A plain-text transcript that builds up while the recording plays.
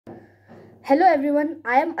Hello everyone,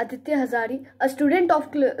 I am Aditya Hazari, a student of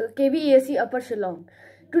KVEAC Upper Shillong.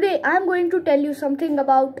 Today I am going to tell you something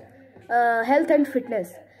about health and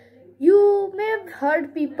fitness. You may have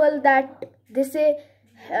heard people that they say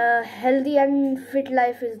healthy and fit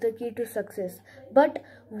life is the key to success. But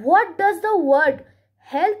what does the word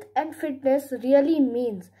health and fitness really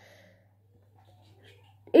means?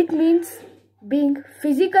 It means being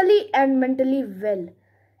physically and mentally well.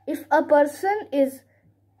 If a person is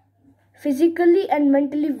physically and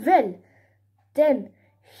mentally well, then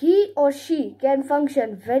he or she can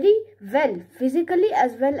function very well physically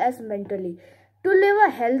as well as mentally. To live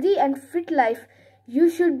a healthy and fit life, you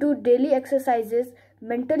should do daily exercises,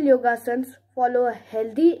 mental yogasans, follow a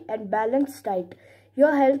healthy and balanced diet.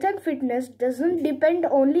 Your health and fitness doesn't depend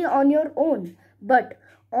only on your own, but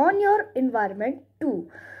on your environment too.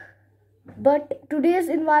 But today's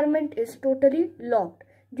environment is totally locked.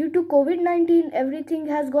 Due to COVID-19, everything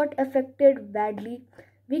has got affected badly.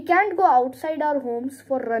 We can't go outside our homes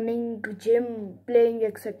for running, gym, playing,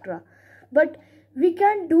 etc. But we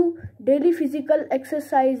can do daily physical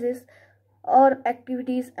exercises or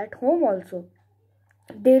activities at home also.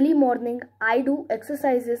 Daily morning, I do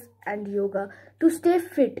exercises and yoga to stay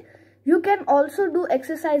fit. You can also do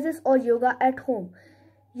exercises or yoga at home.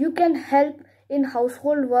 You can help in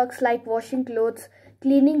household works like washing clothes,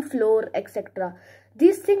 cleaning floor, etc.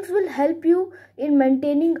 These things will help you in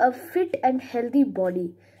maintaining a fit and healthy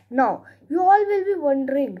body. Now, you all will be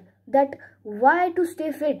wondering that why to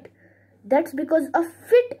stay fit? That's because a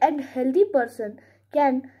fit and healthy person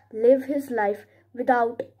can live his life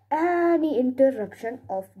without any interruption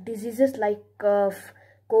of diseases like cough,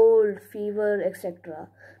 cold, fever, etc.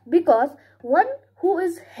 Because one who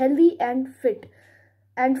is healthy and fit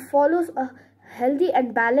and follows a healthy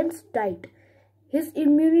and balanced diet, his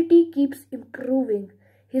immunity keeps improving.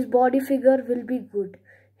 His body figure will be good.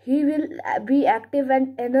 He will be active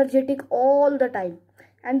and energetic all the time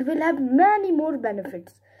and will have many more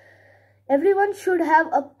benefits. Everyone should have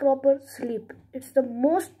a proper sleep. It's the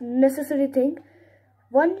most necessary thing.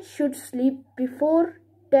 One should sleep before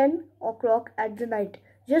 10 o'clock at the night.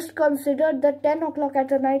 Just consider the 10 o'clock at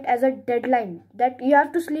the night as a deadline that you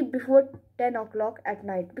have to sleep before 10 o'clock at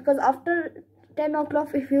night, because after 10 o'clock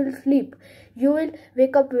if you will sleep, you will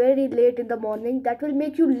wake up very late in the morning. That will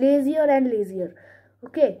make you lazier and lazier.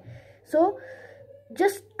 Okay, so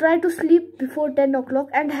just try to sleep before 10 o'clock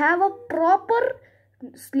and have a proper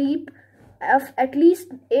sleep of at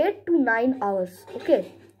least 8 to 9 hours.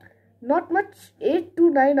 Okay, not much, 8 to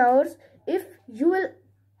 9 hours. If you will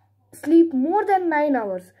sleep more than 9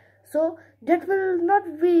 hours, so that will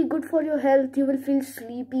not be good for your health. You will feel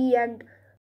sleepy and